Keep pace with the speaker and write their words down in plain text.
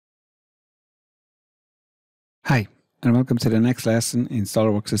Hi, and welcome to the next lesson in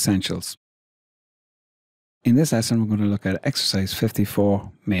SOLIDWORKS Essentials. In this lesson, we're going to look at exercise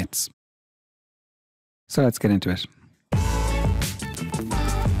 54, mates. So let's get into it.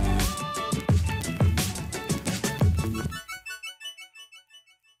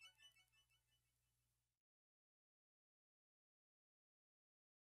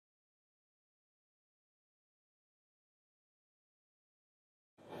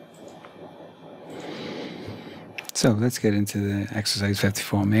 So let's get into the exercise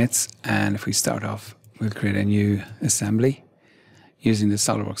 54, mates. And if we start off, we'll create a new assembly using the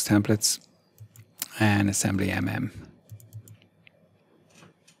SOLIDWORKS templates and assembly MM.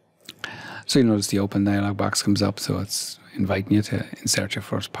 So you notice the open dialog box comes up, so it's inviting you to insert your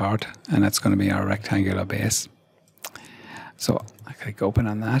first part, and that's going to be our rectangular base. So I click open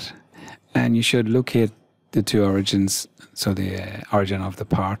on that, and you should locate the two origins, so the origin of the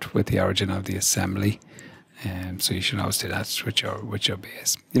part with the origin of the assembly. So you should always do that with your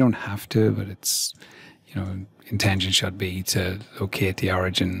base. You don't have to, but it's, intention should be to locate the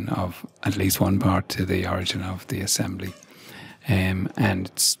origin of at least one part to the origin of the assembly. And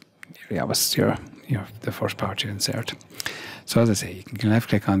it's always the first part you insert. So as I say, you can left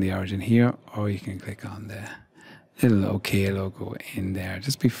click on the origin here, or you can click on the little OK logo in there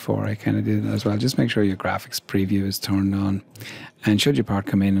just before I kind of did it as well. Just make sure your graphics preview is turned on, and should your part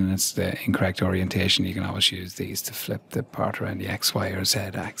come in and it's the incorrect orientation, you can always use these to flip the part around the X, Y or Z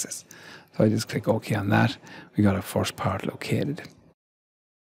axis. So I just click OK on that. We got our first part located.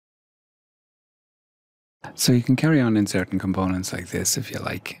 So you can carry on inserting components like this if you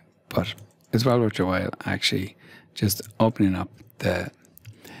like, but it's well worth your while actually just opening up the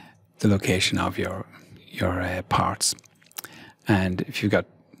location of your parts. And if you've got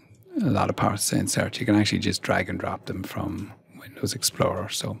a lot of parts to insert, you can actually just drag and drop them from Windows Explorer.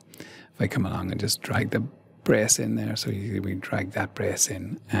 So if I come along and just drag the brace in there, so we drag that brace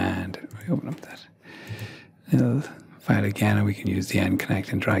in, and we open up that little file again, and we can use the end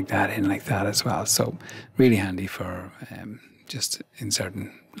connect and drag that in like that as well. So really handy for just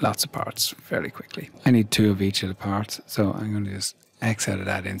inserting lots of parts fairly quickly. I need two of each of the parts, so I'm going to just X out of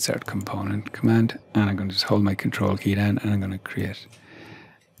that insert component command, and I'm going to just hold my control key down, and I'm going to create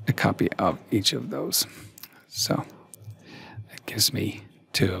a copy of each of those. So it gives me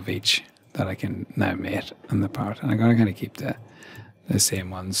two of each that I can now mate on the part, and I'm going to kind of keep the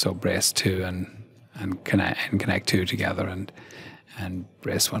same ones, so brace 2 and connect 2 together, and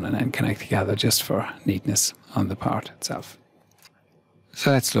brace 1 and then connect together just for neatness on the part itself.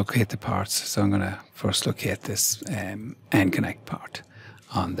 So let's locate the parts. So I'm going to first locate this end connect part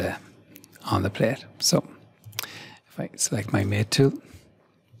on the plate. So if I select my mate tool,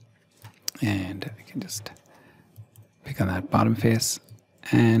 and I can just pick on that bottom face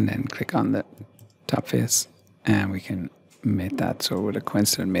and then click on the top face, and we can mate that so with a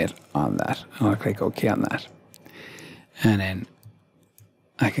coincident mate on that. I'll click OK on that, and then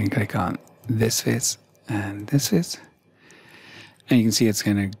I can click on this face and this face. And you can see it's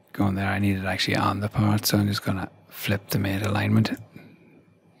kind of going there. I need it actually on the part, so I'm just going to flip the mate alignment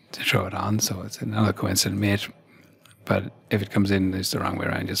to throw it on. So it's another coincident mate, but if it comes in it's the wrong way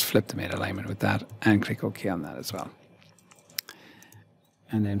around, just flip the mate alignment with that and click OK on that as well.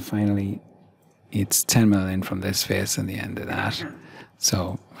 And then finally, it's 10 mil in from this face and the end of that.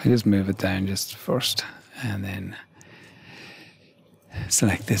 So I just move it down just first, and then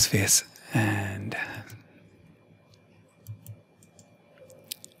select this face and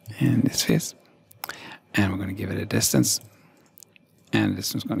this face, and we're going to give it a distance, and the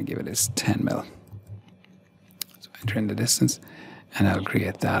distance we're going to give it is 10 mil. So enter in the distance, and I'll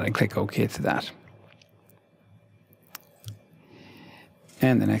create that and click OK to that.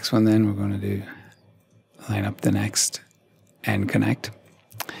 And the next one, then we're going to do line up the next end connect.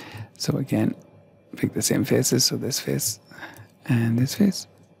 So again, pick the same faces, so this face and this face,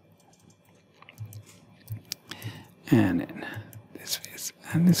 and then this face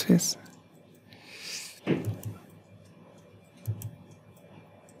and this face. Yep,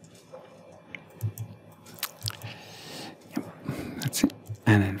 that's it.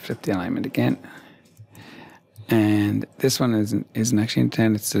 And then flip the alignment again. And this one isn't actually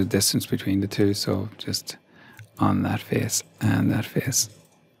intended, it's the distance between the two, so just on that face and that face.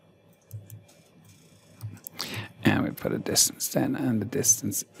 And we put a distance then, and the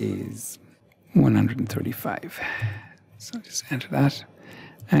distance is 135. So just enter that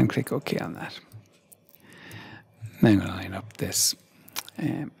and click OK on that. Now I'm going to line up this,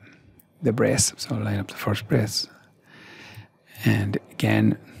 the brace, so I'll line up the first brace. And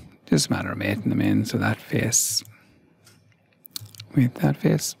again, just a matter of mating them in, so that face with that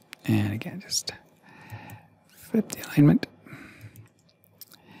face, and again just flip the alignment.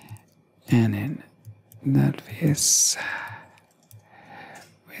 And then that face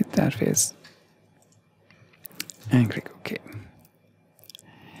with that face. And click OK.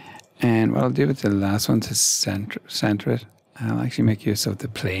 And what I'll do with the last one to center it, I'll actually make use of the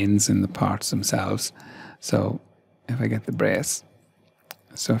planes and the parts themselves. So if I get the brace,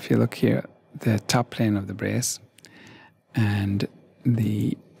 so if you look here, the top plane of the brace and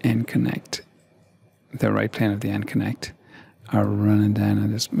the end connect, the right plane of the end connect are running down. I'll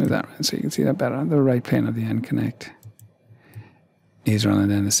just move that around so you can see that better. The right plane of the end connect is running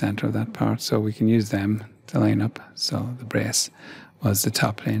down the center of that part, so we can use them to line up. So the brace was the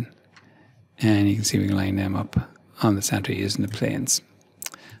top plane, and you can see we can line them up on the center using the planes.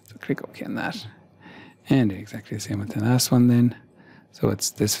 So click OK on that, and do exactly the same with the last one then. So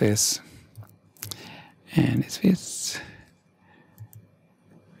it's this face and this face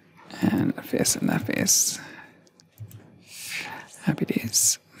and that face and that face. Happy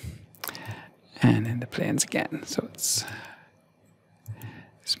days. And then the planes again. So it's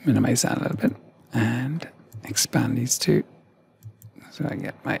just minimize that a little bit and expand these two so I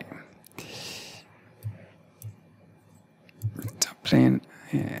get my top plane.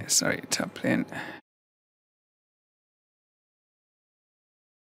 Top plane.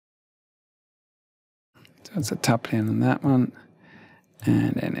 So it's a top plane on that one,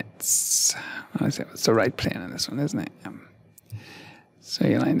 and then it's, what is it? It's the right plane on this one, isn't it? So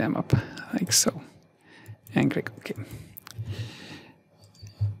you line them up like so, and click OK.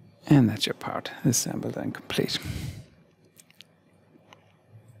 And that's your part assembled and complete.